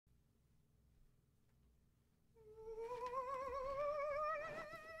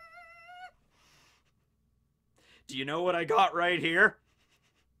Do you know what I got right here?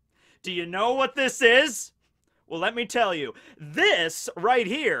 Do you know what this is? Well, let me tell you. This right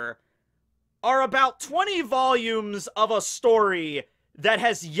here are about 20 volumes of a story that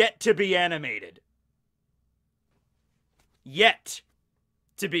has yet to be animated. Yet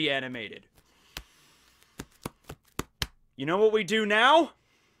to be animated. You know what we do now?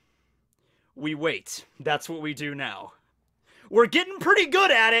 We wait. That's what we do now. We're getting pretty good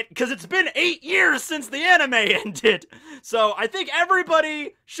at it because it's been 8 years since the anime ended. So I think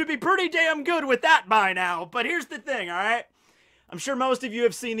everybody should be pretty damn good with that by now. But here's the thing, alright? I'm sure most of you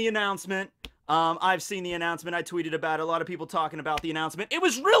have seen the announcement. I've seen the announcement. I tweeted about it. A lot of people talking about the announcement. It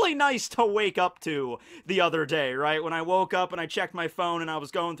was really nice to wake up to the other day, right? When I woke up and I checked my phone and I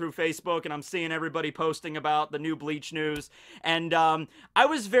was going through Facebook and I'm seeing everybody posting about the new Bleach news. And I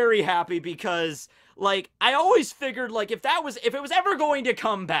was very happy because, like, I always figured, like, if it was ever going to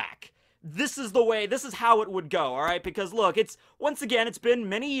come back, this is the way, this is how it would go, alright? Because, look, once again, it's been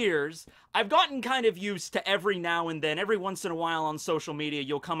many years. I've gotten kind of used to every now and then, every once in a while on social media,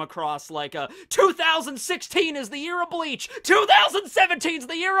 you'll come across, like, 2016 is the year of Bleach, 2017 is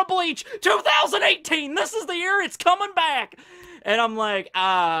the year of Bleach, 2018, this is the year it's coming back! And I'm like,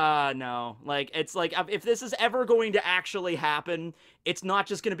 no. Like, it's like, if this is ever going to actually happen, it's not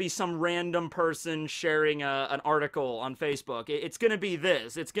just going to be some random person sharing an article on Facebook. It's going to be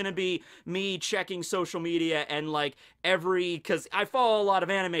this. It's going to be me checking social media and, like, because I follow a lot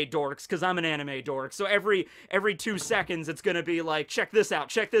of anime dorks, because I'm an anime dork. So every 2 seconds, it's going to be like, check this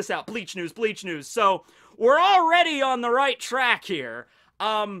out, Bleach news, Bleach news. So we're already on the right track here.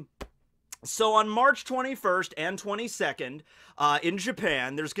 So on March 21st and 22nd, in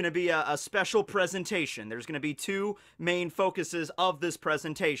Japan, there's going to be a special presentation. There's going to be 2 main focuses of this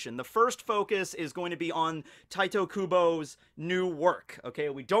presentation. The first focus is going to be on Taito Kubo's new work. Okay,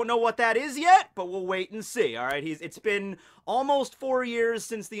 we don't know what that is yet, but we'll wait and see. All right, it's been almost 4 years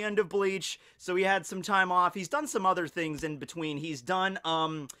since the end of Bleach, so he had some time off. He's done some other things in between. He's done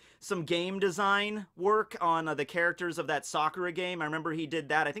some game design work on the characters of that Sakura game. I remember he did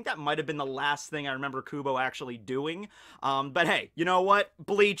that. I think that might have been the last thing I remember Kubo actually doing. But hey, you know what?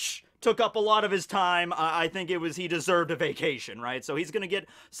 Bleach took up a lot of his time. I think he deserved a vacation, right? So he's going to get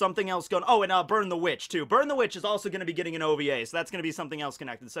something else going. Oh, and Burn the Witch, too. Burn the Witch is also going to be getting an OVA, so that's going to be something else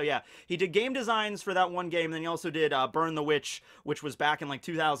connected. So yeah, he did game designs for that one game, and then he also did Burn the Witch, which was back in, like,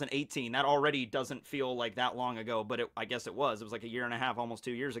 2018. That already doesn't feel like that long ago, but I guess it was. It was like a year and a half, almost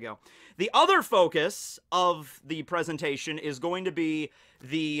 2 years ago. The other focus of the presentation is going to be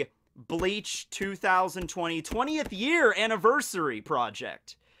the Bleach 2020 20th year anniversary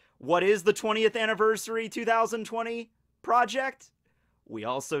project. What is the 20th anniversary 2020 project? We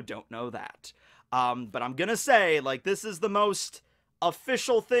also don't know that. But I'm gonna say, like, this is the most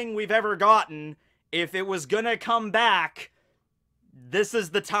official thing we've ever gotten. If it was gonna come back, this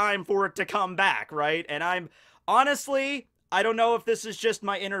is the time for it to come back, right? And honestly, I don't know if this is just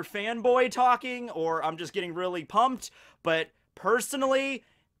my inner fanboy talking, or I'm just getting really pumped, but personally,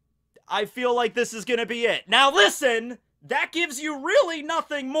 I feel like this is gonna be it. Now listen! That gives you really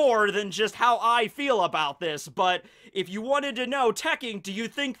nothing more than just how I feel about this, but if you wanted to know, Tekking, do you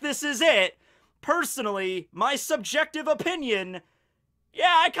think this is it? Personally, my subjective opinion,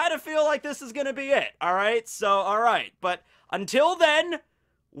 yeah, I kind of feel like this is gonna be it, alright? So, alright, but until then,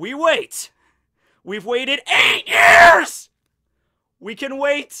 we wait. We've waited 8 years! We can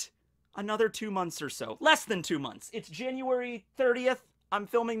wait another 2 months or so. Less than 2 months. It's January 30th. I'm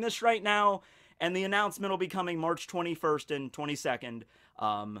filming this right now. And the announcement will be coming March 21st and 22nd.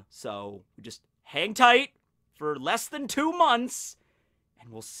 So just hang tight for less than 2 months,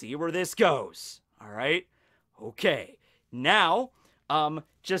 and we'll see where this goes. All right? Okay. Now,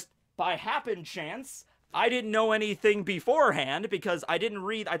 just by happen chance, I didn't know anything beforehand because I didn't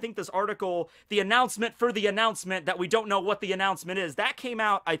read, I think this article, the announcement for the announcement that we don't know what the announcement is. That came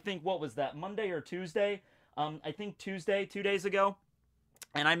out, I think, what was that, Monday or Tuesday? I think Tuesday, 2 days ago.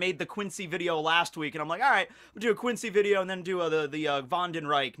 And I made the Quincy video last week, and I'm like, all right, we'll do a Quincy video and then do the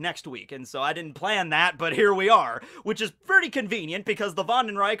Vandenreich next week. And so I didn't plan that, but here we are, which is pretty convenient because the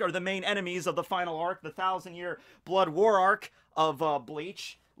Vandenreich are the main enemies of the final arc, the 1,000-year Blood War arc of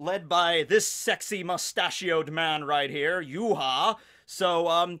Bleach, led by this sexy mustachioed man right here, Yuha.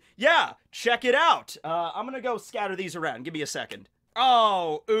 So, yeah, check it out. I'm gonna go scatter these around. Give me a second.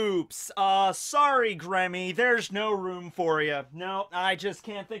 Oh, oops. Sorry, Grammy. There's no room for you. No, I just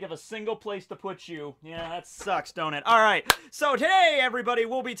can't think of a single place to put you. Yeah, that sucks, don't it? Alright, so today, everybody,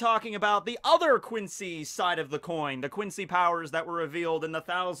 we'll be talking about the other Quincy side of the coin. The Quincy powers that were revealed in the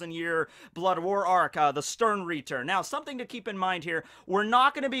 1,000-year Blood War arc, the Sternritter. Now, something to keep in mind here, we're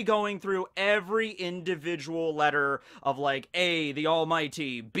not going to be going through every individual letter of, like, A, the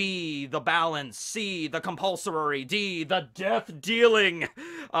Almighty, B, the Balance, C, the Compulsory, D, the Death Dealing.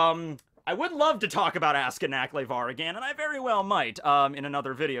 I would love to talk about Askin Aklevar again, and I very well might, in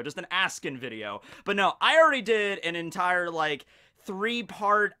another video, just an Askin video. But no, I already did an entire, like,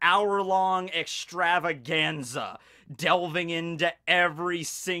 3-part, hour-long extravaganza delving into every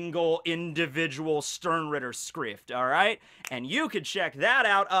single individual Sternritter script, alright? And you could check that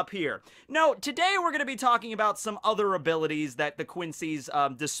out up here. No, today we're going to be talking about some other abilities that the Quincy's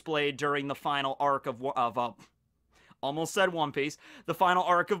displayed during the final arc of almost said One Piece, the final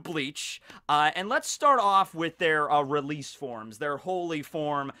arc of Bleach. And let's start off with their release forms, their holy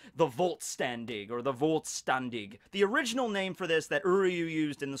form, the Voltstandig, or the Voltstandig. The original name for this that Uryu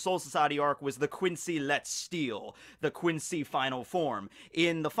used in the Soul Society arc was the Quincy Let's Steal, the Quincy final form.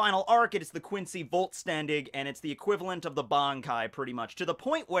 In the final arc, it's the Quincy Voltstandig, and it's the equivalent of the Bankai, pretty much, to the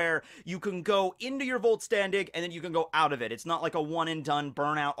point where you can go into your Voltstandig, and then you can go out of it. It's not like a one-and-done,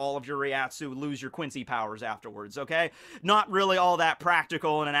 burn out all of your Ryatsu, lose your Quincy powers afterwards, okay? Not really all that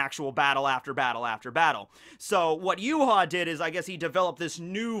practical in an actual battle after battle after battle. So what Yuha did is, I guess he developed this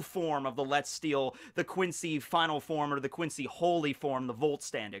new form of the Let's Steal, the Quincy final form, or the Quincy holy form, the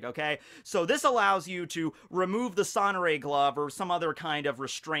Voltstandig, okay? So this allows you to remove the Sonore glove or some other kind of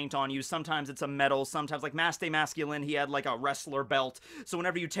restraint on you. Sometimes it's a metal, sometimes, like Maste Masculine, he had like a wrestler belt. So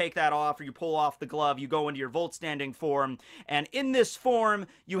whenever you take that off or you pull off the glove, you go into your Voltstanding form. And in this form,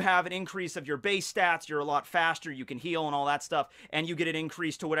 you have an increase of your base stats, you're a lot faster, you can heal and all that stuff, and you get an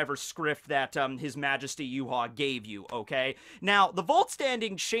increase to whatever script that His Majesty Yuha gave you, okay? Now, the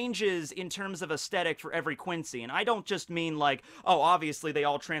Voltstanding changes in terms of aesthetic for every Quincy, and I don't just mean like, oh, obviously they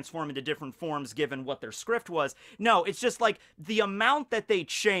all transform into different forms given what their script was. No, it's just like the amount that they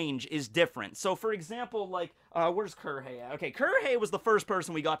change is different. So, for example, like, where's Kurhei at? Okay, Kurhei was the first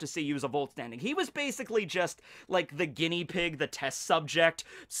person we got to see use a Voltstanding. He was basically just, like, the guinea pig, the test subject.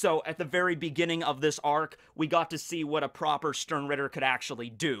 So, at the very beginning of this arc, we got to see what a proper Sternritter could actually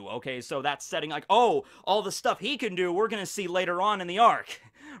do, okay? So that's setting, like, oh, all the stuff he can do, we're gonna see later on in the arc.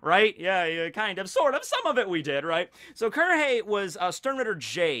 Right? Yeah, kind of, sort of. Some of it we did, right? So Kurhei was Sternritter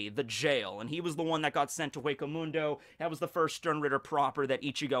J, the jail, and he was the one that got sent to Hueco Mundo. That was the first Sternritter proper that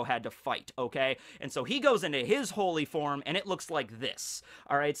Ichigo had to fight, okay? And so he goes into his holy form, and it looks like this.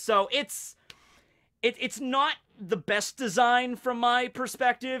 Alright, so it's not the best design from my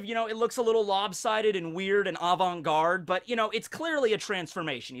perspective. You know, it looks a little lopsided and weird and avant-garde, but, you know, it's clearly a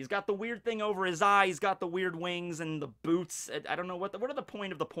transformation. He's got the weird thing over his eye, he's got the weird wings and the boots. I don't know what are the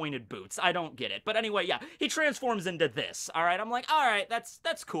point of the pointed boots? I don't get it. But anyway, yeah, he transforms into this, alright? I'm like, alright,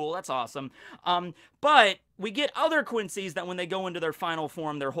 that's cool, that's awesome. But we get other Quincy's that when they go into their final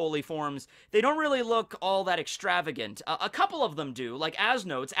form, their holy forms, they don't really look all that extravagant. A couple of them do, like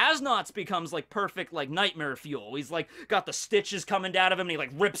Asnotes. Asnotes becomes, like, perfect, like, nightmare fuel. He's, like, got the stitches coming out of him, and he,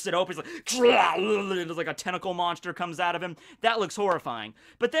 like, rips it open. He's like, like a tentacle monster comes out of him. That looks horrifying.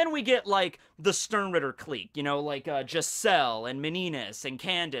 But then we get, like, the Sternritter clique, you know, like, Giselle, and Meninas, and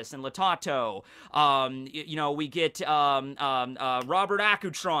Candace, and Latato. You know, we get, Robert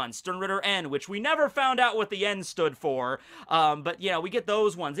Acutron, Sternritter N, which we never found out what the N stood for, but yeah, we get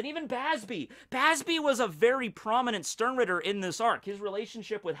those ones, and even Basby. Basby was a very prominent Sternritter in this arc. His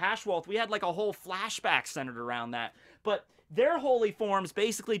relationship with Hashwolf, we had like a whole flashback centered around that, but their holy forms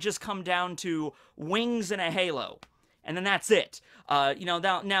basically just come down to wings and a halo. And then that's it. You know,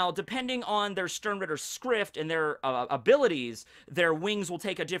 now, depending on their Sternritter script and their abilities, their wings will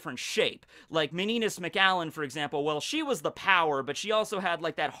take a different shape. Like Meninas McAllen, for example, well, she was the power, but she also had,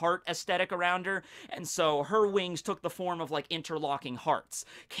 like, that heart aesthetic around her, and so her wings took the form of, like, interlocking hearts.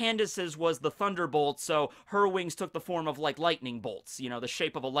 Candace's was the Thunderbolt, so her wings took the form of, like, lightning bolts, you know, the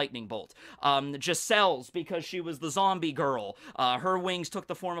shape of a lightning bolt. Giselle's, because she was the zombie girl, her wings took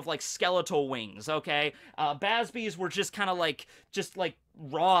the form of, like, skeletal wings, okay? Basby's were just kind of like,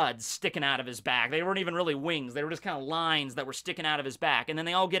 rods sticking out of his back. They weren't even really wings. They were just kind of lines that were sticking out of his back. And then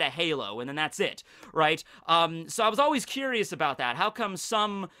they all get a halo, and then that's it, right? So I was always curious about that. How come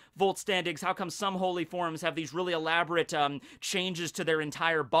some Volt Standigs, how come some holy forms have these really elaborate changes to their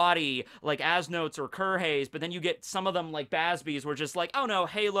entire body, like Asnotes or Kurheis, but then you get some of them, like Basby's, were just like, oh no,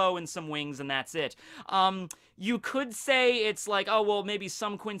 halo and some wings, and that's it. You could say it's like, oh, well, maybe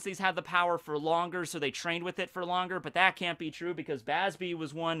some Quincy's had the power for longer, so they trained with it for longer, but that can't be true because Basby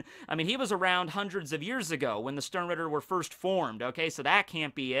was one, I mean, he was around hundreds of years ago when the Sternritter were first formed, okay, so that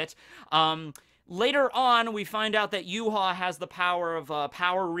can't be it. Later on, we find out that Yuha has the power of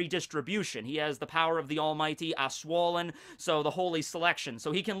power redistribution. He has the power of the almighty Aswollen, so the holy selection.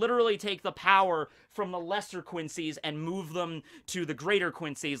 So he can literally take the power from the lesser Quincy's and move them to the greater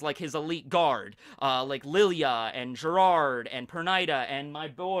Quincy's, like his elite guard, like Lilia and Gerard and Pernida and my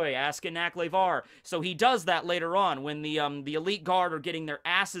boy Askenak Levar. So he does that later on when the elite guard are getting their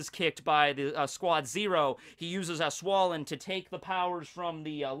asses kicked by the Squad Zero. He uses Aswollen to take the powers from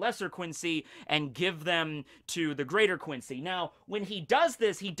the lesser Quincy and give them to the greater Quincy. Now, when he does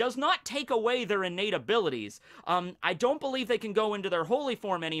this, he does not take away their innate abilities. I don't believe they can go into their holy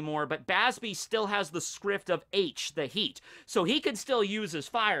form anymore, but Basby still has the script of H, the heat. So he could still use his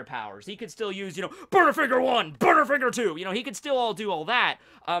fire powers. He could still use, Butterfinger 1, Butterfinger 2. He could still do all that.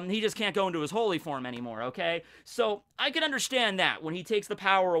 He just can't go into his holy form anymore, okay? So I can understand that when he takes the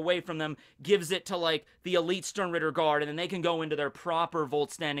power away from them, gives it to, like, the elite Sternritter Guard, and then they can go into their proper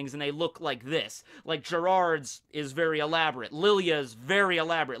Volt standings, and they look like this. Like, Gerard's is very elaborate. Lilia's very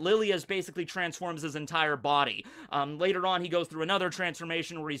elaborate. Lilia's basically transforms his entire body. Later on, he goes through another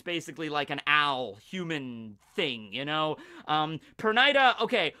transformation where he's basically like an owl, human thing, Pernida,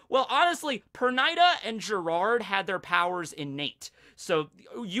 okay, well, honestly, Pernida and Gerard had their powers innate. So,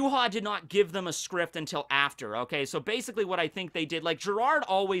 Yuha did not give them a script until after, okay? So basically what I think they did, like, Gerard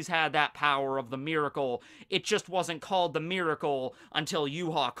always had that power of the miracle. It just wasn't called the miracle until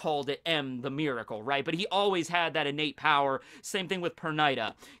Yuha called it the miracle, right? But he always had that innate power. Same thing with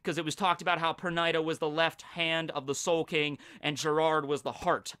Pernida, because it was talked about how Pernida was the left hand of the Soul King, and Gerard was the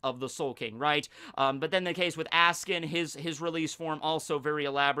heart of the Soul King, right? But then the case with Askin, his release form also very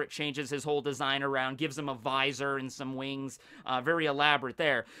elaborate, changes his whole design around, gives him a visor and some wings, very elaborate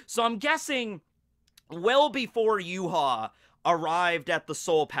there. So I'm guessing well before Yuha arrived at the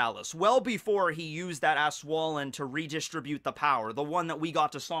Soul Palace, well before he used that Aswollen to redistribute the power, the one that we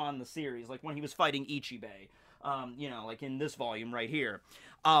got to saw in the series, like when he was fighting Ichibei, like in this volume right here.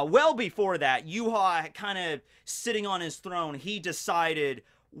 Well before that, Yuha kind of sitting on his throne, he decided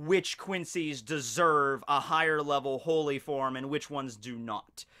which Quincy's deserve a higher level holy form and which ones do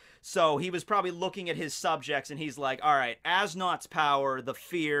not. So he was probably looking at his subjects and he's like, all right, Asnot's power, the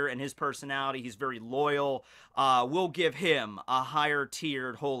fear, and his personality, he's very loyal. We'll give him a higher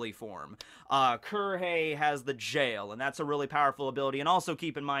tiered holy form. Kurhei has the jail, and that's a really powerful ability. And also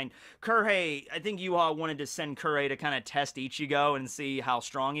keep in mind, Kurhei, I think Yuha wanted to send Kurhei to kind of test Ichigo and see how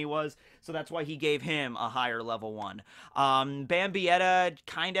strong he was. So that's why he gave him a higher level one. Bambietta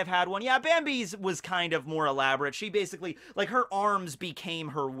kind of had one. Yeah, Bambi's was kind of more elaborate. She basically, like, her arms became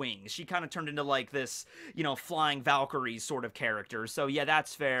her wings. She kind of turned into, like, this, flying Valkyrie sort of character. So, yeah,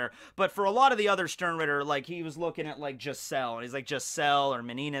 that's fair. But for a lot of the other Sternritter, like, he was looking at, like, Giselle. And he's like, Giselle or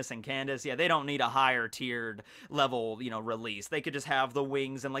Meninas and Candace, yeah, they don't need a higher tiered level, release. They could just have the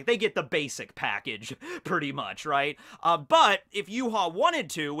wings and, like, they get the basic package, pretty much, right? But if Yuha wanted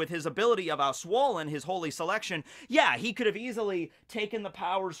to, with his ability of Aswollen, his holy selection, yeah, he could have easily taken the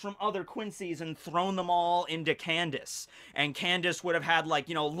powers from other Quincy's and thrown them all into Candace. And Candace would have had, like,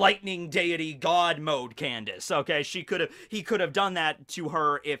 lightning deity god mode Candace, okay? He could have done that to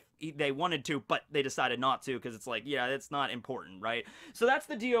her if they wanted to, but they decided not to, because it's like, yeah, it's not important, right? So that's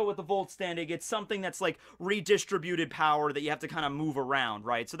the deal with the Volt Standing. It's something that's like redistributed power that you have to kind of move around,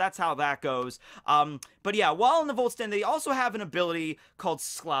 right? So that's how that goes. But yeah, while in the Volt Stand, they also have an ability called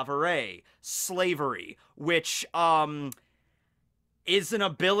Sclavere, slavery, which is an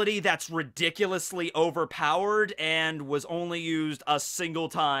ability that's ridiculously overpowered and was only used a single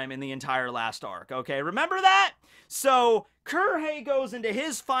time in the entire last arc, okay? Remember that? So, Kurhei goes into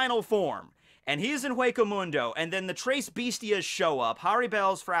his final form, and he's in Hueco Mundo, and then the Trace Bestias show up,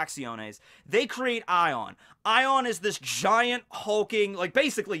 Haribel's Fracciones. They create Ion. Ion is this giant hulking, like,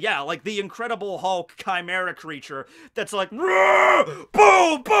 basically, yeah, like the Incredible Hulk chimera creature that's like,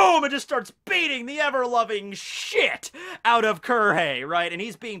 boom, boom, and just starts beating the ever-loving shit out of Kurhei, right? And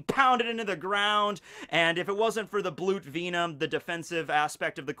he's being pounded into the ground, and if it wasn't for the Blute Venom, the defensive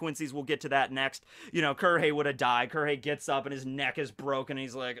aspect of the Quincy's, we'll get to that next, Kurhei would have died. Kurhei gets up, and his neck is broken, and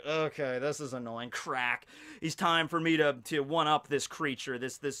he's like, okay, this is is annoying. Crack. It's time for me to one-up this creature,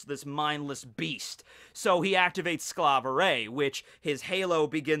 this mindless beast. So he activates Sclavere, which his halo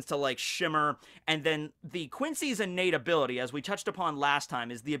begins to, like, shimmer, and then the Quincy's innate ability, as we touched upon last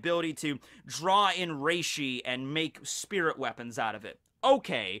time, is the ability to draw in reishi and make spirit weapons out of it.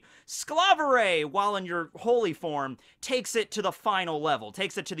 Okay, Sclavere, while in your holy form, takes it to the final level,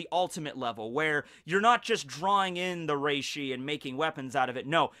 takes it to the ultimate level, where you're not just drawing in the reishi and making weapons out of it.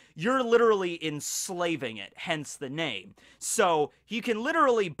 No, you're literally enslaving it, hence the name. So you can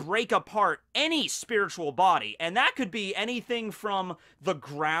literally break apart any spiritual body, and that could be anything from the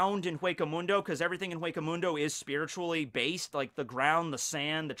ground in Huecamundo, because everything in Huecamundo is spiritually based, like the ground, the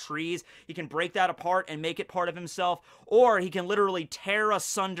sand, the trees. He can break that apart and make it part of himself, or he can literally tear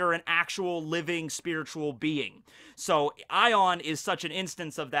asunder an actual living spiritual being. So Ion is such an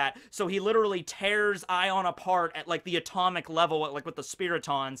instance of that. So he literally tears Ion apart at like the atomic level, like with the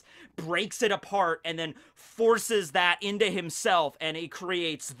Spiritons, breaks it apart, and then forces that into himself, and he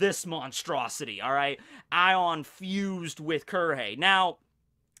creates this monstrosity, all right? Ion fused with Kurhei. Now,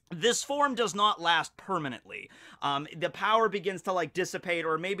 this form does not last permanently. The power begins to, like, dissipate,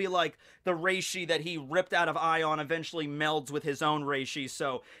 or maybe, like, the reishi that he ripped out of Ion eventually melds with his own reishi,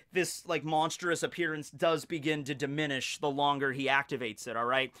 so this, like, monstrous appearance does begin to diminish the longer he activates it,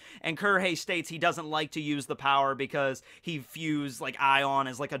 alright? And Kurhei states he doesn't like to use the power because he views, like, Ion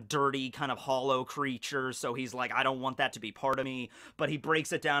as, like, a dirty, kind of hollow creature, so he's like, I don't want that to be part of me, but he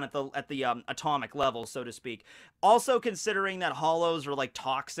breaks it down at the atomic level, so to speak. Also, considering that hollows are, like,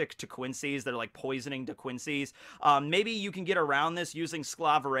 toxic to Quincy's, they're, like, poisoning to Quincy's, maybe you can get around this using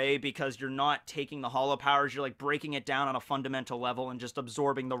Sclavere because you're not taking the hollow powers, you're, like, breaking it down on a fundamental level and just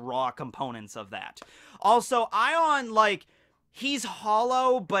absorbing the raw components of that. Also, Ion, like, he's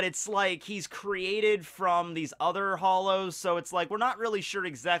hollow, but it's like he's created from these other hollows, so it's like we're not really sure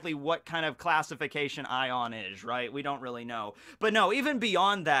exactly what kind of classification Ion is, right? We don't really know. But no, even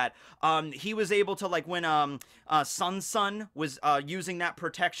beyond that, he was able to, like, when Sun was using that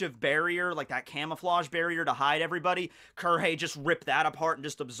protective barrier, like that camouflage barrier to hide everybody, Kurhei just ripped that apart and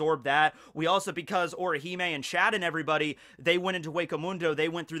just absorbed that. We also, because Orihime and Shad and everybody, they went into Huecamundo, they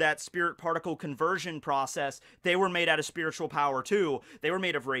went through that spirit particle conversion process, they were made out of spiritual power too. They were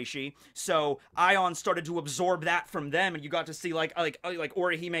made of reishi, so Ion started to absorb that from them, and you got to see like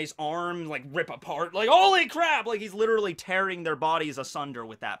Orihime's arm like rip apart. Like, holy crap! Like, he's literally tearing their bodies asunder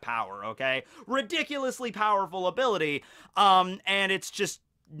with that power. Okay, ridiculously powerful ability, and it's just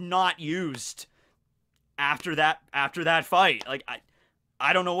not used after that fight. Like,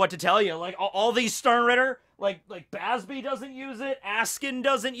 I don't know what to tell you. Like, all these Sternritter, like Basby doesn't use it, Askin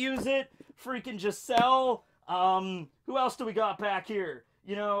doesn't use it, freaking Giselle. Who else do we got back here?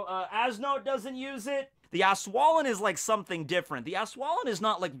 You know, Asnote doesn't use it. The Aswallen is like something different. The Aswallen is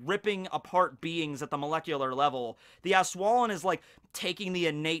not like ripping apart beings at the molecular level. The Aswallen is like taking the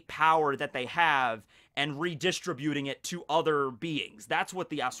innate power that they have and redistributing it to other beings. That's what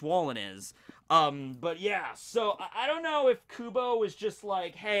the Aswallen is. But yeah, so I don't know if Kubo was just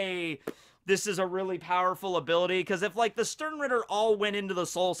like, hey, this is a really powerful ability, because if, like, the Sternritter all went into the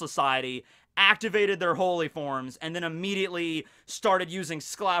Soul Society, activated their holy forms, and then immediately started using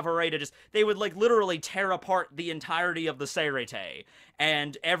Sclavere to just, they would, like, literally tear apart the entirety of the Seirete,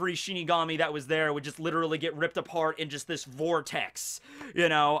 and every Shinigami that was there would just literally get ripped apart in just this vortex, you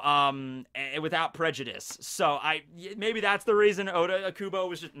know, without prejudice. So maybe that's the reason Kubo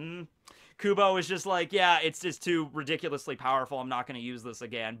was just, Kubo is just like, yeah, it's just too ridiculously powerful, I'm not going to use this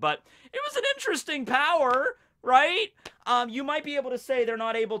again. But it was an interesting power, right? You might be able to say they're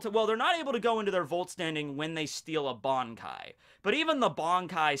not able to, well, they're not able to go into their Volt standing when they steal a Bankai. But even the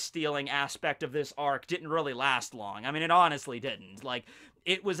Bankai stealing aspect of this arc didn't really last long. I mean, it honestly didn't. Like,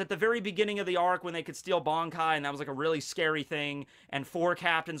 it was at the very beginning of the arc when they could steal Bankai, and that was like a really scary thing, and 4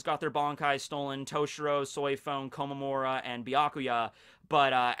 captains got their Bankai stolen: Toshiro, Soifone, Komamura, and Byakuya.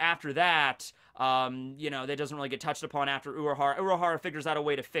 But after that, you know, that doesn't really get touched upon after Urahara. Urahara figures out a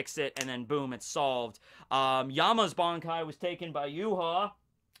way to fix it, and then boom, it's solved. Yama's Bankai was taken by Yuha,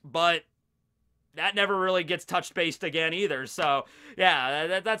 but that never really gets touched based again either. So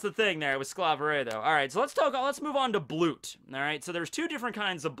yeah, that's the thing there with Sclavere though. All right, so let's move on to Blute. All right, so there's 2 different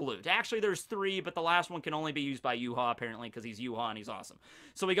kinds of Blute. Actually, there's 3, but the last one can only be used by Yuha apparently because he's Yuha and he's awesome.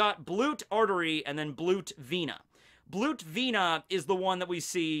 So we got Blute Artery and then Blute Vena. Blute Vina is the one that we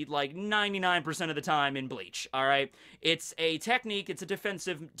see like 99% of the time in Bleach, alright? It's a technique, it's a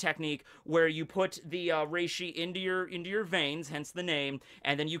defensive technique where you put the reishi into your veins, hence the name,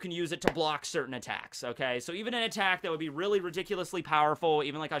 and then you can use it to block certain attacks, okay? So even an attack that would be really ridiculously powerful,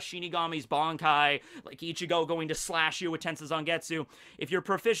 even like a Shinigami's Bankai, like Ichigo going to slash you with Tensa Zangetsu, if you're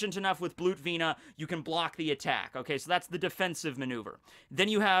proficient enough with Blute Vina, you can block the attack, okay? So that's the defensive maneuver. Then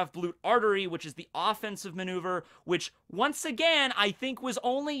you have Blute Artery, which is the offensive maneuver, which once again, I think was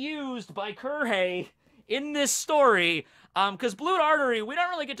only used by Kurhei in this story, because Blute Artery, we don't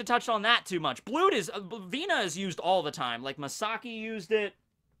really get to touch on that too much. Vina is used all the time. Like, Masaki used it,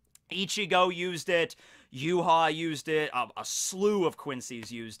 Ichigo used it, Yuha used it, a slew of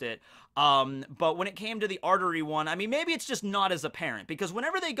Quincy's used it. But when it came to the artery one, I mean, maybe it's just not as apparent, because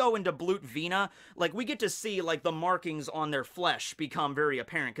whenever they go into Blute Vina, like, we get to see, like, the markings on their flesh become very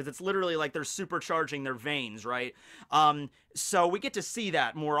apparent, because it's literally like they're supercharging their veins, right? So we get to see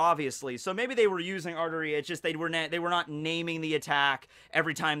that more obviously. So maybe they were using artery, it's just they were not naming the attack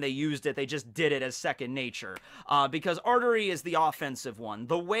every time they used it, they just did it as second nature. Because artery is the offensive one.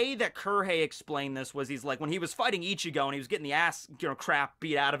 The way that Kurhei explained this was, he's like, when he was fighting Ichigo and he was getting the ass, crap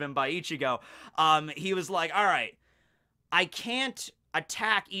beat out of him by Ichigo, he was like, alright, I can't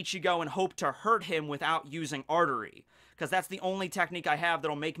attack Ichigo and hope to hurt him without using artery, because that's the only technique I have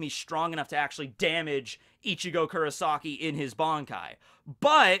that'll make me strong enough to actually damage Ichigo Kurosaki in his Bankai.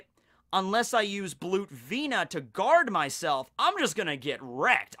 But unless I use Blute Vina to guard myself, I'm just gonna get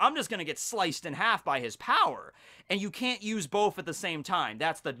wrecked. I'm just gonna get sliced in half by his power. And you can't use both at the same time.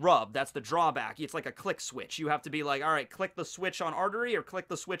 That's the rub. That's the drawback. It's like a click switch. You have to be like, all right, click the switch on artery or click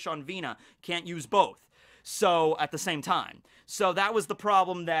the switch on Vina. Can't use both. So, at the same time. So that was the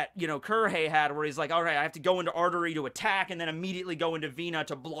problem that, Kurhei had, where he's like, all right, I have to go into artery to attack and then immediately go into Vina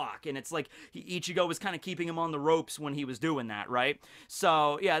to block. And it's like, Ichigo was kind of keeping him on the ropes when he was doing that, right?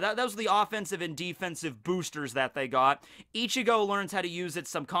 So, yeah, those were the offensive and defensive boosters that they got. Ichigo learns how to use it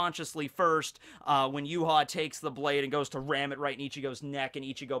subconsciously first, when Yuha takes the blade and goes to ram it right in Ichigo's neck, and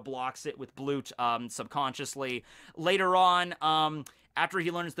Ichigo blocks it with Blute, subconsciously. Later on, after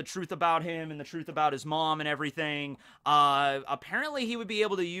he learns the truth about him and the truth about his mom and everything, apparently he would be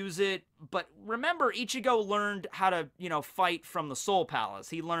able to use it. But remember, Ichigo learned how to, fight from the Soul Palace.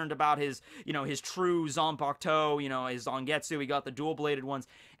 He learned about his, his true Zanpakuto, his Zangetsu. He got the dual-bladed ones.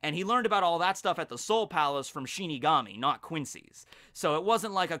 And he learned about all that stuff at the Soul Palace from Shinigami, not Quincy's. So it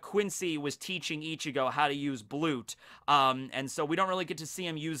wasn't like a Quincy was teaching Ichigo how to use Blute. And so we don't really get to see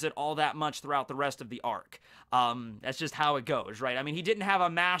him use it all that much throughout the rest of the arc. That's just how it goes, right? I mean, he didn't have a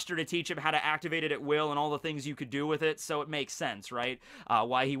master to teach him how to activate it at will and all the things you could do with it, so it makes sense, right?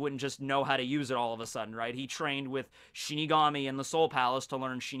 Why he wouldn't just know how to use it all of a sudden, right? He trained with Shinigami in the Soul Palace to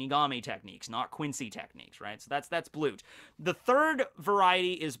learn Shinigami techniques, not Quincy techniques, right? So that's Blute. The third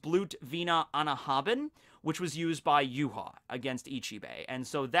variety is Blute Vina Anahaben, which was used by Yuha against Ichibei. And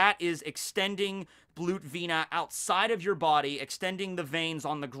so that is extending Blute Vina outside of your body, extending the veins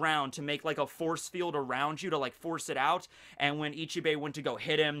on the ground to make like a force field around you to like force it out. And when Ichibei went to go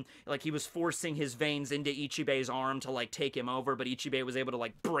hit him, like he was forcing his veins into Ichibei's arm to like take him over, but Ichibei was able to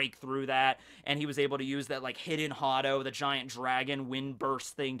like break through that, and he was able to use that like hidden Hado, the giant dragon wind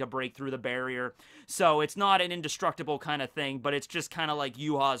burst thing, to break through the barrier. So it's not an indestructible kind of thing, but it's just kind of like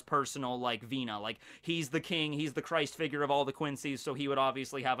Yuha's personal like Vina. Like, he's the king, he's the Christ figure of all the Quincy's, so he would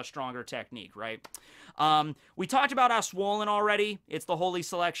obviously have a stronger technique, right? We talked about Aswollen already. It's the holy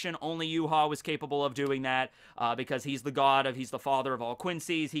selection. Only Yuha was capable of doing that, because he's the god of, he's the father of all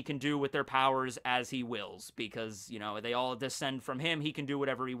Quincy's. He can do with their powers as he wills, because, they all descend from him. He can do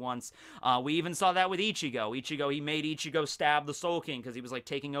whatever he wants. We even saw that with Ichigo. He made Ichigo stab the Soul King because he was, like,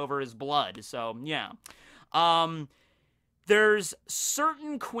 taking over his blood. So, yeah. There's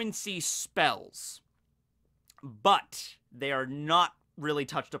certain Quincy spells, but they are not really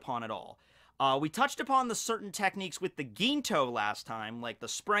touched upon at all. We touched upon the certain techniques with the Ginto last time, like the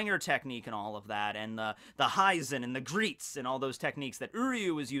Sprenger technique and all of that, and the Heizen and the Greets and all those techniques that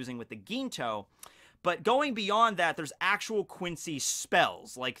Uryu was using with the Ginto. But going beyond that, there's actual Quincy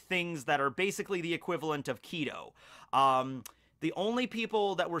spells, like things that are basically the equivalent of Kido. The only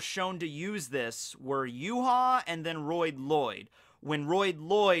people that were shown to use this were Yuha and then Royd Lloyd. When Royd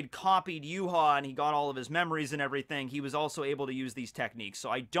Lloyd copied Yuha and he got all of his memories and everything, he was also able to use these techniques. So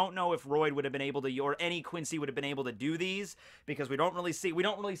I don't know if Royd would have been able to, or any Quincy would have been able to do these, because we don't really see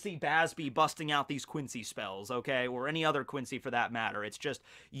Bazby busting out these Quincy spells, okay? Or any other Quincy for that matter. It's just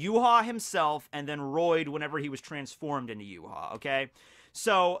Yuha himself and then Royd whenever he was transformed into Yuha, okay?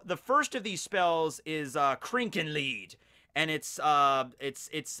 So the first of these spells is Krinkenlied, and it's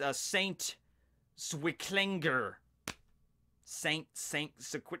Saint Zwicklinger.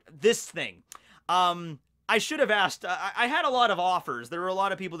 This thing. I should have asked. I had a lot of offers. There were a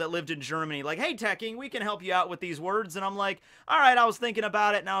lot of people that lived in Germany, like, hey, Tekking, we can help you out with these words. And I'm like, all right, I was thinking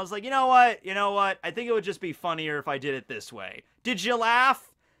about it, and I was like, you know what? I think it would just be funnier if I did it this way. Did you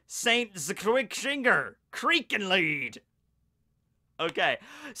laugh? Saint Zquixinger, Creakenlead. Okay,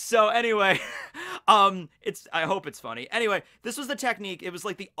 so anyway, I hope it's funny. Anyway, this was the technique. It was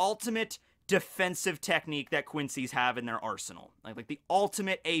like the ultimate defensive technique that Quincy's have in their arsenal. Like the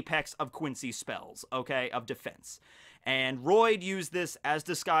ultimate apex of Quincy's spells, okay, of defense. And Royd used this as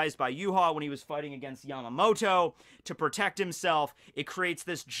disguised by Yuha when he was fighting against Yamamoto to protect himself. It creates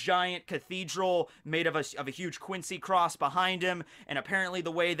this giant cathedral made of a huge Quincy cross behind him. And apparently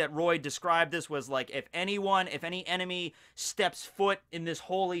the way that Royd described this was like, if any enemy steps foot in this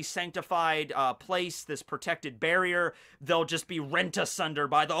holy sanctified place, this protected barrier, they'll just be rent asunder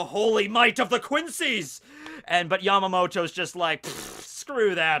by the holy might of the Quincy's. But Yamamoto's just like,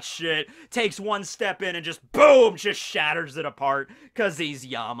 screw that shit. Takes one step in and just boom, just shatters it apart because he's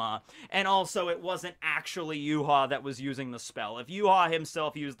Yama. And also, it wasn't actually Yuha that was using the spell. If Yuha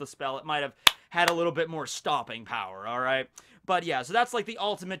himself used the spell, it might have had a little bit more stopping power, alright? But yeah, so that's like the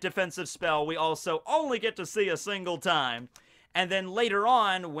ultimate defensive spell we also only get to see a single time. And then later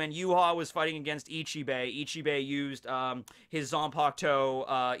on, when Yuha was fighting against Ichibei used his Zanpakuto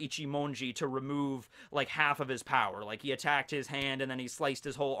Ichimonji to remove, like, half of his power. Like, he attacked his hand, and then he sliced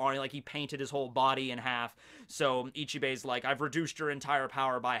his whole arm, like, he painted his whole body in half. So Ichibei's like, I've reduced your entire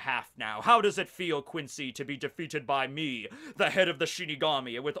power by half now. How does it feel, Quincy, to be defeated by me, the head of the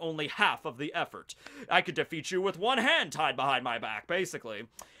Shinigami, with only half of the effort? I could defeat you with one hand tied behind my back, basically.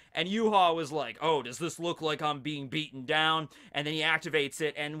 And Yuha was like, oh, does this look like I'm being beaten down? And then he activates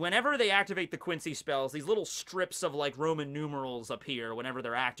it, and whenever they activate the Quincy spells, these little strips of, like, Roman numerals appear whenever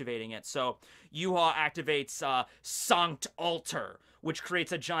they're activating it. So Yuha activates Sanct Altar, which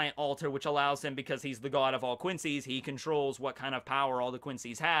creates a giant altar, which allows him, because he's the god of all Quincy's, he controls what kind of power all the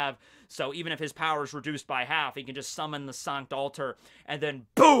Quincy's have. So even if his power is reduced by half, he can just summon the Sanct Altar, and then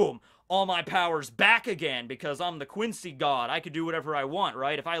boom! All my power's back again, because I'm the Quincy god. I could do whatever I want,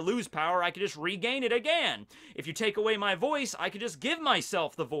 right? If I lose power, I could just regain it again. If you take away my voice, I could just give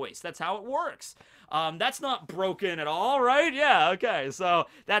myself the voice. That's how it works. That's not broken at all, right? Yeah, okay. So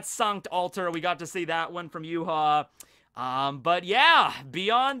that's Sanct Altar. We got to see that one from Yuha. But yeah,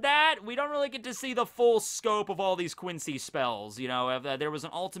 beyond that, we don't really get to see the full scope of all these Quincy spells. You know, there was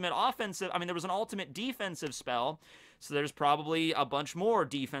an ultimate defensive spell. So there's probably a bunch more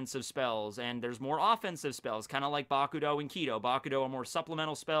defensive spells, and there's more offensive spells, kind of like Bakudo and Kido. Bakudo are more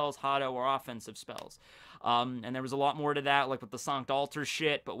supplemental spells, Hado are offensive spells. And there was a lot more to that, like with the Sanct Altar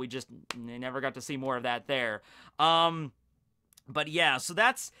shit, but we never got to see more of that there. But yeah, so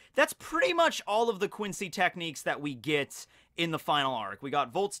that's pretty much all of the Quincy techniques that we get in the final arc. We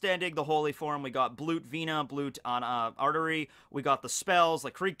got Voltständig, the Holy Form, we got Blut Vena, Blut on Artery, we got the spells,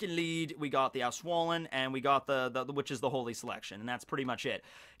 like Creakenlead, we got the Auswollen, and we got which is the Holy Selection, and that's pretty much it.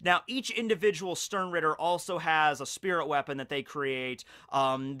 Now, each individual Sternritter also has a spirit weapon that they create.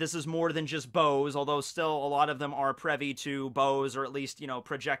 This is more than just bows, although still a lot of them are privy to bows, or at least, you know,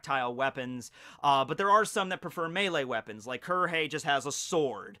 projectile weapons. But there are some that prefer melee weapons, like Kurhei just has a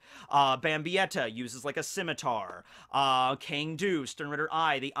sword. Bambietta uses, like, a scimitar. Kangdu, Sternritter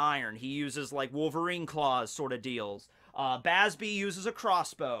I, the iron, he uses, like, Wolverine claws sort of deals. Basby uses a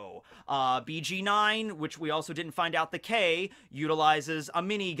crossbow. BG9, which we also didn't find out the K, utilizes a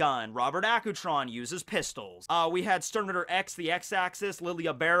minigun. Robert Akutron uses pistols. We had Sternritter X, the X-axis.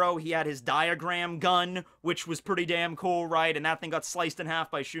 Lilia Barrow, he had his diagram gun, which was pretty damn cool, right? And that thing got sliced in half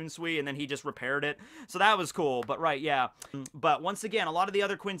by Shunsui, and then he just repaired it. So that was cool, but right, yeah. But once again, a lot of the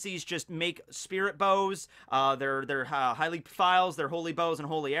other Quincy's just make spirit bows. They're highly files, they're holy bows and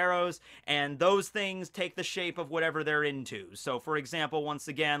holy arrows, and those things take the shape of whatever they're into. So, for example, once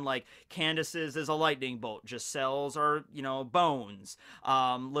again, like, Candace's is a lightning bolt. Giselle's are, you know, bones.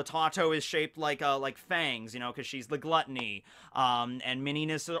 Latato is shaped like fangs, you know, because she's the gluttony. And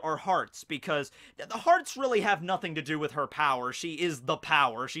Minnie's are hearts, because the hearts really have nothing to do with her power. She is the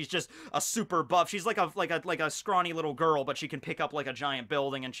power. She's just a super buff. She's like a scrawny little girl, but she can pick up, like, a giant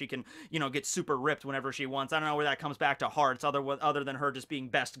building, and she can, you know, get super ripped whenever she wants. I don't know where that comes back to hearts, other than her just being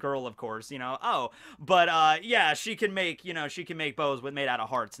best girl, of course, you know. Oh, but yeah, she can make bows made out of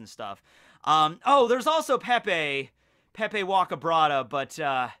hearts and stuff. Oh, there's also Pepe Wakabrata, but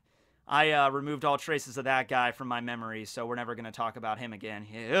I removed all traces of that guy from my memory, so we're never gonna talk about him again.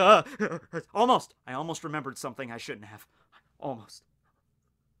 I almost remembered something I shouldn't have. Almost.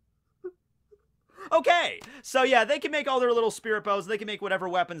 Okay, so yeah, they can make all their little spirit bows. They can make whatever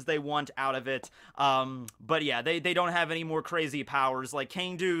weapons they want out of it. But yeah, they don't have any more crazy powers. Like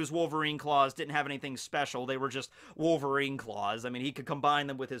Kangdu's Wolverine claws didn't have anything special. They were just Wolverine claws. I mean, he could combine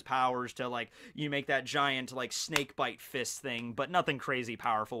them with his powers to, like, you make that giant, like, snake bite fist thing, but nothing crazy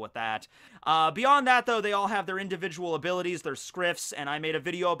powerful with that. Beyond that, though, they all have their individual abilities, their scripts, and I made a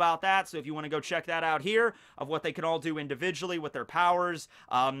video about that, so if you want to go check that out here, of what they can all do individually with their powers,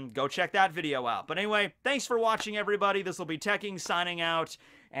 go check that video out. But anyway, thanks for watching, everybody. This will be Tekking signing out,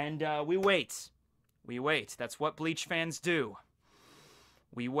 and we wait. We wait. That's what Bleach fans do.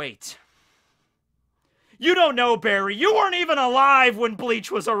 We wait. You don't know, Barry. You weren't even alive when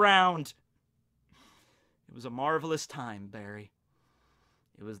Bleach was around. It was a marvelous time, Barry.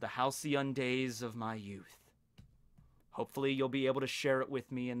 It was the halcyon days of my youth. Hopefully you'll be able to share it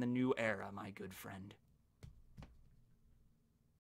with me in the new era, my good friend.